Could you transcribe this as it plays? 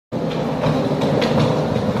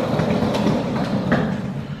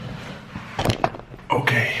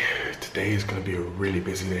is gonna be a really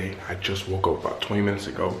busy day. I just woke up about 20 minutes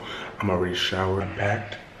ago. I'm already showered and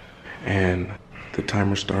packed, and the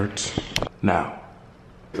timer starts now.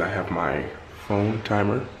 I have my phone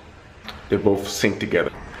timer. They both sync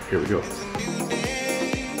together. Here we go.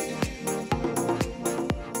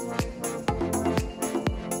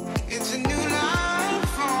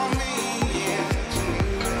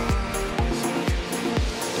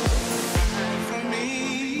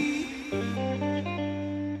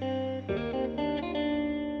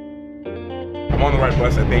 I'm on the right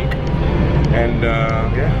bus, I think. And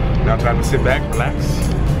yeah, now time to sit back, relax,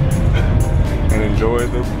 and enjoy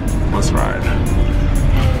the bus ride.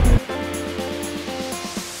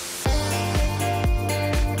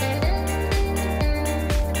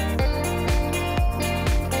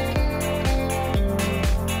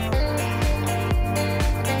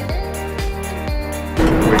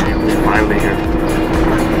 We're finally here.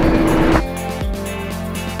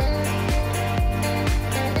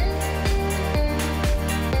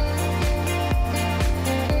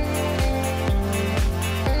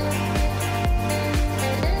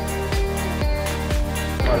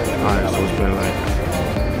 Alright, so it's been like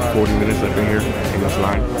 40 minutes I've been here in this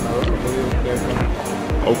line.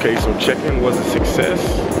 Okay, so check-in was a success.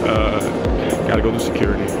 Gotta go to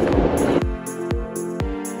security.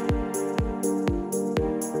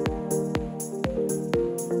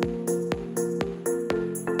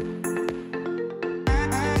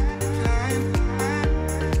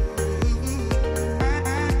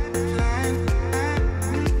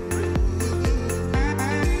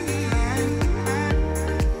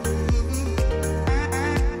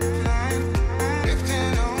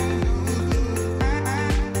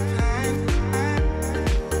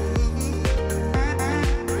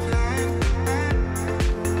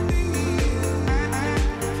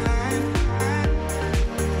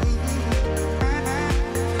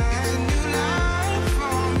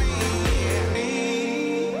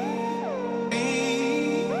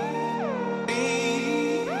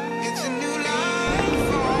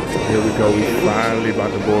 Here we go, we finally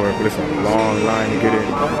about to board, but it's a long line to get in.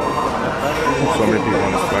 So many people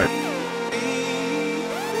on this flight.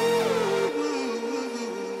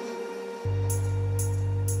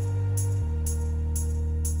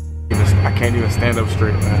 I can't even stand up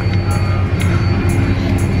straight, man.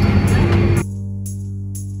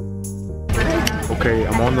 Okay,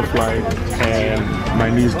 I'm on the flight and my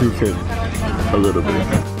knees do fit a little bit.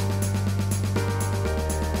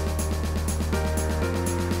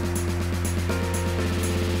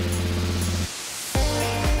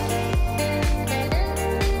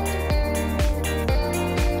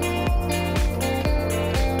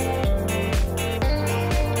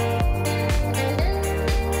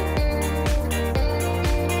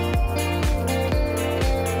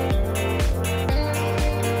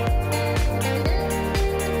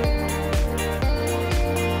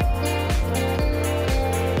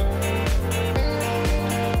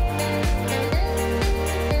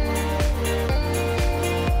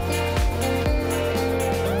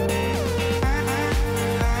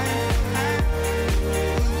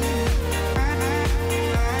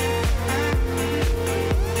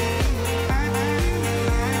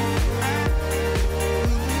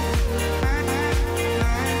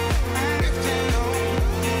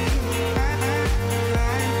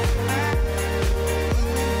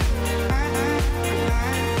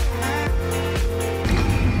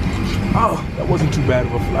 Oh, that wasn't too bad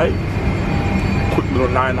of a flight. Quick little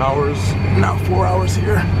 9 hours, now 4 hours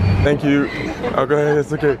here. Thank you. Oh, go ahead,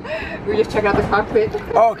 it's okay. We're just checking out the cockpit.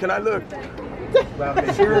 Oh, can I look?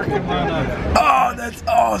 Oh, that's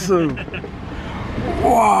awesome.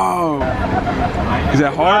 Wow. Is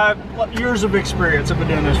that hard? Years of experience. I've been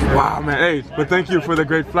doing this for. Wow, man. Hey, but thank you for the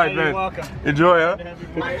great flight, man. You're welcome. Enjoy, huh?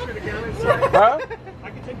 Huh? I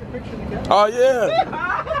can take a picture together. Oh, yeah.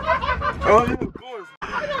 Oh, yeah, of course.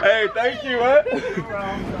 Hey, thank you, man.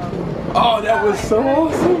 Oh, that was so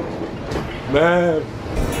awesome. Man.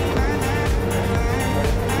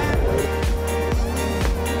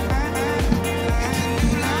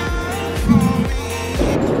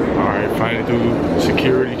 Alright, finally do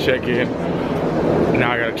security check-in.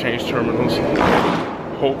 Now I gotta change terminals.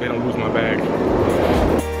 Hope they don't lose my bag.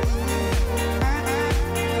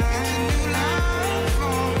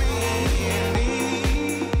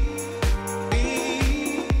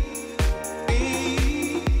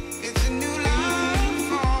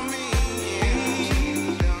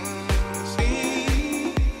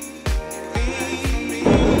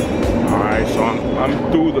 So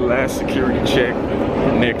I'm through the last security check.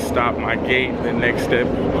 Next stop, my gate. The next step,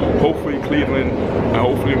 hopefully Cleveland.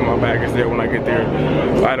 Hopefully my bag is there when I get there.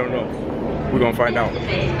 I don't know. We're gonna find out.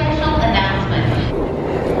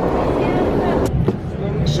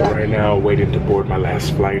 So right now, waiting to board my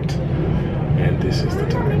last flight, and this is the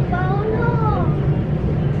time.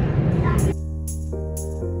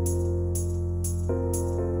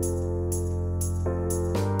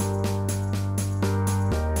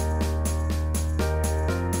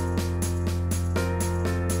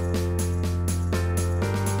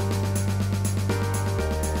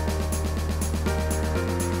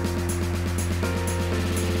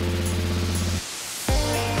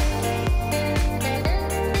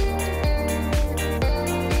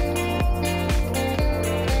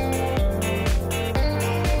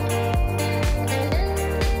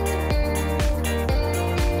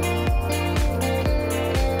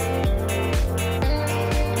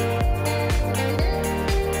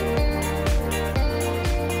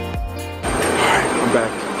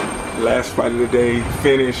 Last flight of the day,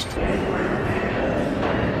 finished.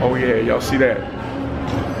 Oh yeah, y'all see that?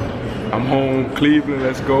 I'm home, Cleveland,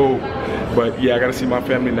 let's go. But yeah, I gotta see my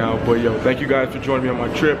family now. But yo, thank you guys for joining me on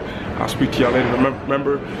my trip. I'll speak to y'all later.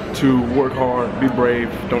 Remember to work hard, be brave,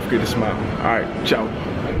 don't forget to smile. All right, ciao.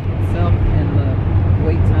 Myself and the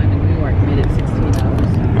wait time in New York made it 16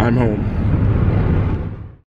 hours. I'm home.